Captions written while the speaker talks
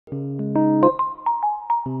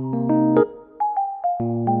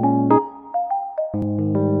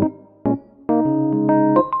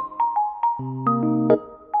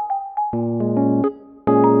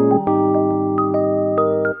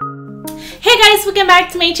Hi guys, welcome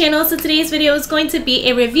back to my channel. So today's video is going to be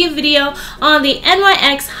a review video on the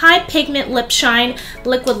NYX High Pigment Lip Shine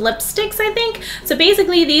liquid lipsticks, I think. So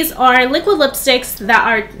basically these are liquid lipsticks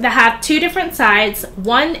that have two different sides.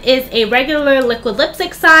 One is a regular liquid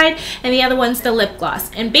lipstick side and the other one's the lip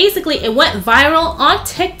gloss. And basically it went viral on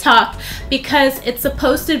TikTok because it's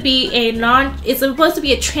supposed to be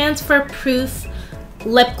a transfer proof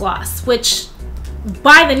lip gloss, which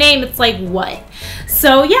by the name it's like, what?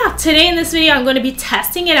 So yeah, today in this video I'm going to be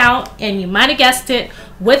testing it out, and you might have guessed it,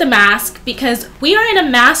 with a mask, because we are in a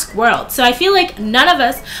mask world. So I feel like none of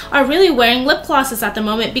us are really wearing lip glosses at the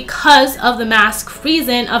moment because of the mask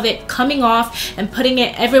reason of it coming off and putting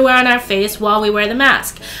it everywhere on our face while we wear the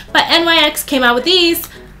mask. But NYX came out with these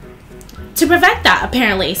to prevent that,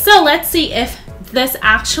 apparently. So let's see if this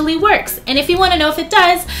actually works, and if you want to know if it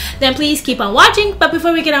does, then please keep on watching. But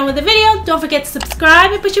before we get on with the video, don't forget to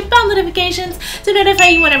subscribe and put your bell notifications to notify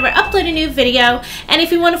you whenever I upload a new video. And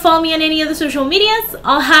if you want to follow me on any of the social medias,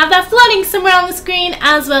 I'll have that floating somewhere on the screen,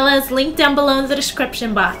 as well as linked down below in the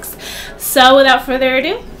description box. So without further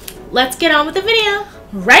ado, let's get on with the video.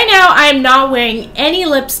 Right now, I'm not wearing any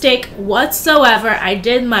lipstick whatsoever. I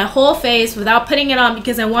did my whole face without putting it on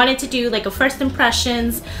because I wanted to do like a first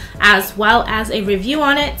impressions as well as a review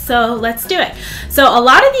on it. So let's do it. So a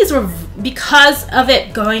lot of these were, because of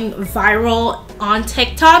it going viral on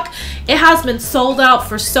TikTok, it has been sold out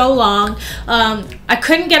for so long. I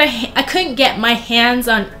couldn't get my hands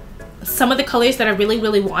on some of the colors that I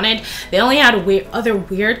really wanted. They only had other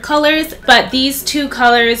weird colors, but these two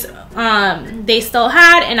colors they still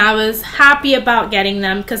had, and I was happy about getting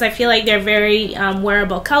them because I feel like they're very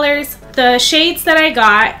wearable colors. The shades that I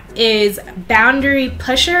got is Boundary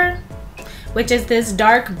Pusher, which is this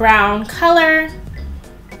dark brown color,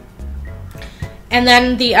 and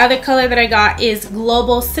then the other color that I got is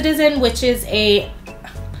Global Citizen, which is a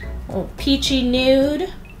peachy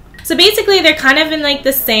nude. So basically they're kind of in like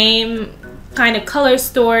the same kind of color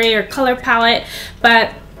story or color palette,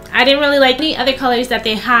 but I didn't really like any other colors that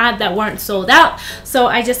they had that weren't sold out, so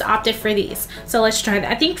I just opted for these. So let's try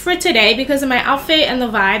that. I think for today, because of my outfit and the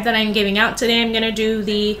vibe that I'm giving out today, I'm gonna do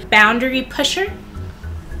the Boundary Pusher.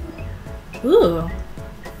 Ooh.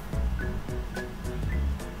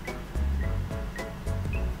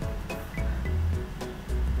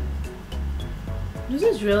 This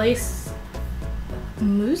is really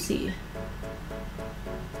moussey.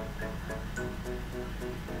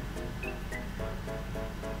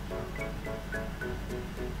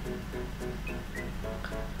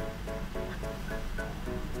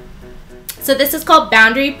 So this is called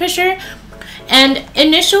Boundary Pusher, and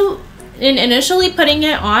initially putting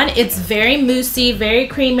it on, it's very moussey, very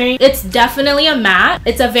creamy. It's definitely a matte.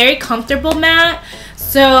 It's a very comfortable matte.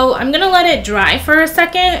 So I'm gonna let it dry for a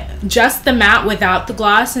second, just the matte without the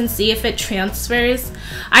gloss, and see if it transfers.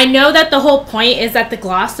 I know that the whole point is that the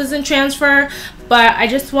gloss doesn't transfer, but I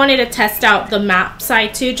just wanted to test out the matte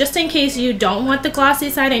side too, just in case you don't want the glossy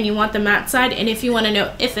side and you want the matte side, and if you want to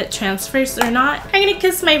know if it transfers or not. I'm gonna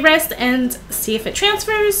kiss my wrist and see if it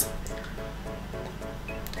transfers.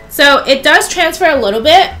 So it does transfer a little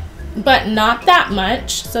bit, but not that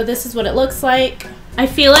much. So this is what it looks like. I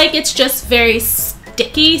feel like it's just very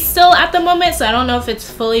sticky still at the moment, so I don't know if it's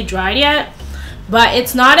fully dried yet, but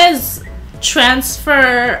it's not as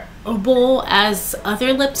transferable as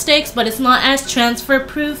other lipsticks, but it's not as transfer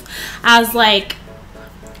proof as like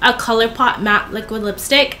a ColourPop matte liquid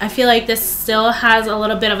lipstick. I feel like this still has a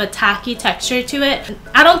little bit of a tacky texture to it.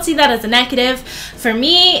 I don't see that as a negative. For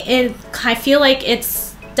me, I feel like it's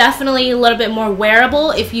definitely a little bit more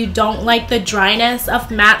wearable if you don't like the dryness of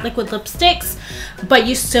matte liquid lipsticks, but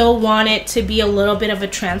you still want it to be a little bit of a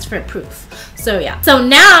transfer proof. So yeah. So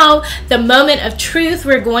now the moment of truth,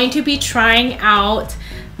 we're going to be trying out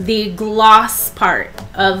the gloss part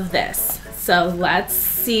of this. So let's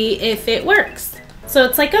see if it works. So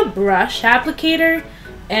it's like a brush applicator,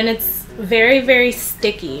 and it's very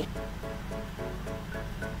sticky.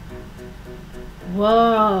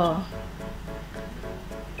 Whoa.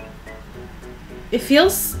 It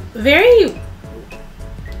feels very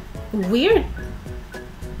weird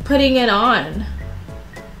putting it on.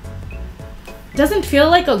 It doesn't feel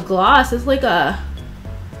like a gloss. It's like a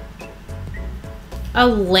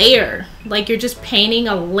layer, like you're just painting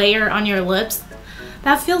a layer on your lips.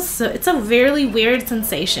 That feels so, it's a very weird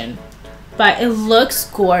sensation, but it looks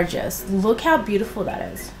gorgeous. Look how beautiful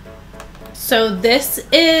that is. So this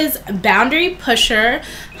is Boundary Pusher,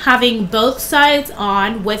 having both sides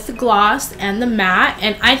on with the gloss and the matte,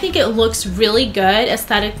 and I think it looks really good,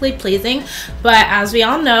 aesthetically pleasing. But as we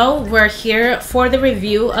all know, we're here for the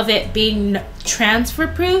review of it being transfer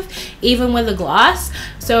proof even with a gloss.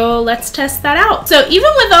 So let's test that out. So even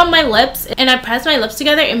with all my lips and I press my lips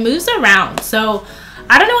together, it moves around. So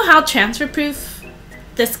I don't know how transfer proof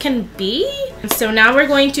this can be. So now we're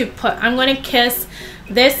going to I'm going to kiss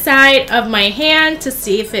this side of my hand to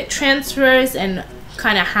see if it transfers and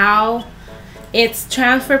kind of how it's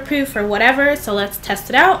transfer proof or whatever. So let's test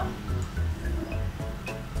it out.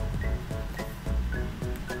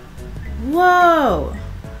 Whoa.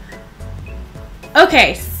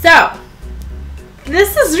 Okay, so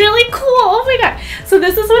this is really cool. Oh my god. So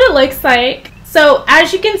this is what it looks like. So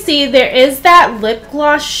as you can see, there is that lip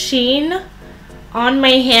gloss sheen on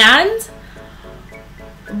my hand,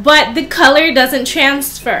 but the color doesn't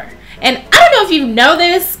transfer. And I don't know if you know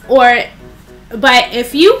this, but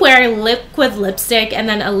if you wear liquid lipstick and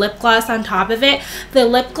then a lip gloss on top of it, the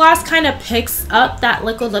lip gloss kind of picks up that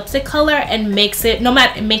liquid lipstick color and makes it,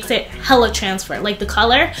 it makes it hella transfer. Like the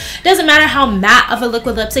color, doesn't matter how matte of a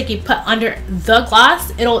liquid lipstick you put under the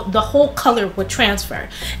gloss, the whole color would transfer.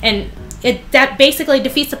 And that basically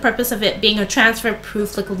defeats the purpose of it being a transfer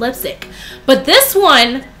proof liquid lipstick. But this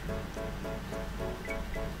one,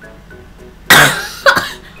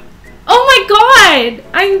 oh my god!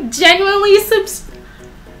 I'm genuinely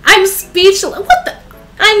I'm speechless. What the?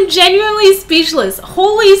 I'm genuinely speechless.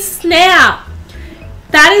 Holy snap!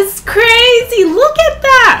 That is crazy. Look at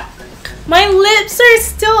that. My lips are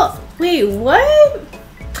still. Wait, what?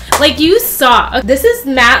 Like you saw, this is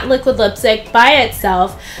matte liquid lipstick by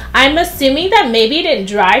itself. I'm assuming that maybe it didn't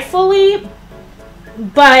dry fully,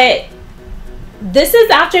 but this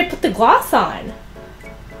is after I put the gloss on.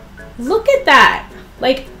 Look at that.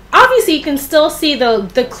 Like, obviously you can still see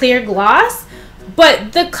the clear gloss,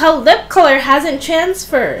 but the lip color hasn't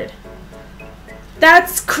transferred.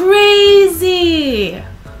 That's crazy.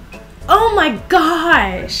 Oh my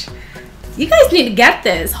gosh. You guys need to get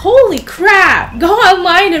this. Holy crap. Go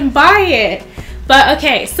online and buy it. But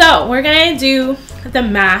okay, so we're gonna do the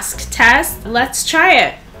mask test. Let's try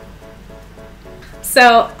it.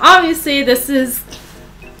 So obviously this is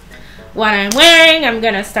what I'm wearing. I'm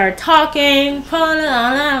gonna start talking.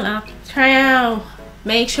 Try out.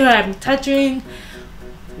 Make sure I'm touching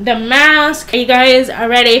the mask. You guys are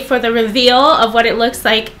ready for the reveal of what it looks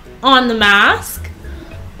like on the mask?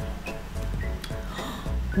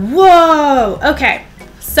 Whoa. Okay,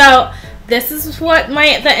 so this is what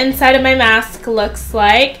the inside of my mask looks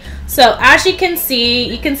like. So as you can see,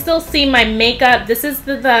 you can still see my makeup. This is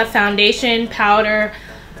the foundation powder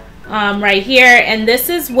right here, and this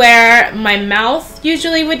is where my mouth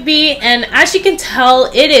usually would be. And as you can tell,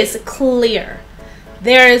 it is clear.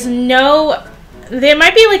 There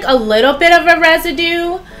might be like a little bit of a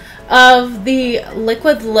residue of the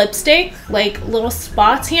liquid lipstick, like little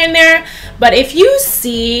spots here and there, but if you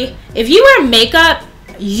wear makeup,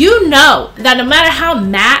 you know that no matter how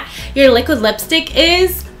matte your liquid lipstick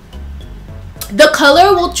is, the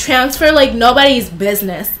color will transfer like nobody's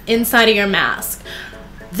business inside of your mask.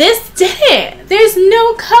 This didn't. There's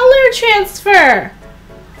no color transfer.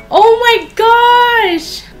 Oh my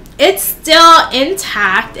gosh. It's still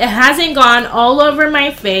intact. It hasn't gone all over my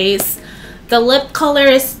face. The lip color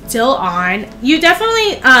is still on. You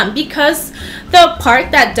definitely, because the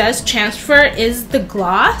part that does transfer is the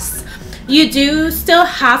gloss, you do still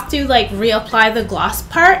have to like reapply the gloss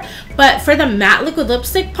part, but for the matte liquid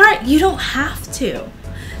lipstick part, you don't have to.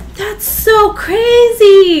 That's so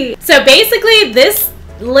crazy. So basically this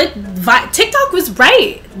TikTok was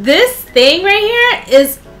right. This thing right here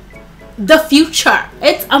is the future.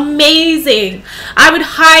 It's amazing. I would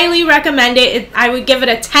highly recommend it. I would give it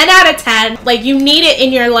a 10 out of 10. Like, you need it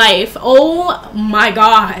in your life. Oh my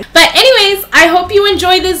god. But anyways, I hope you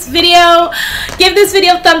enjoyed this video. Give this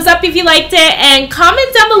video a thumbs up if you liked it, and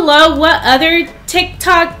comment down below what other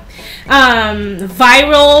TikTok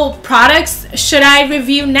viral products should I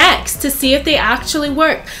review next to see if they actually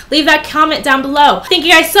work. Leave that comment down below. Thank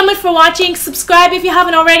you guys so much for watching. Subscribe if you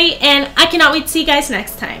haven't already, and I cannot wait to see you guys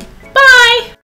next time. Bye!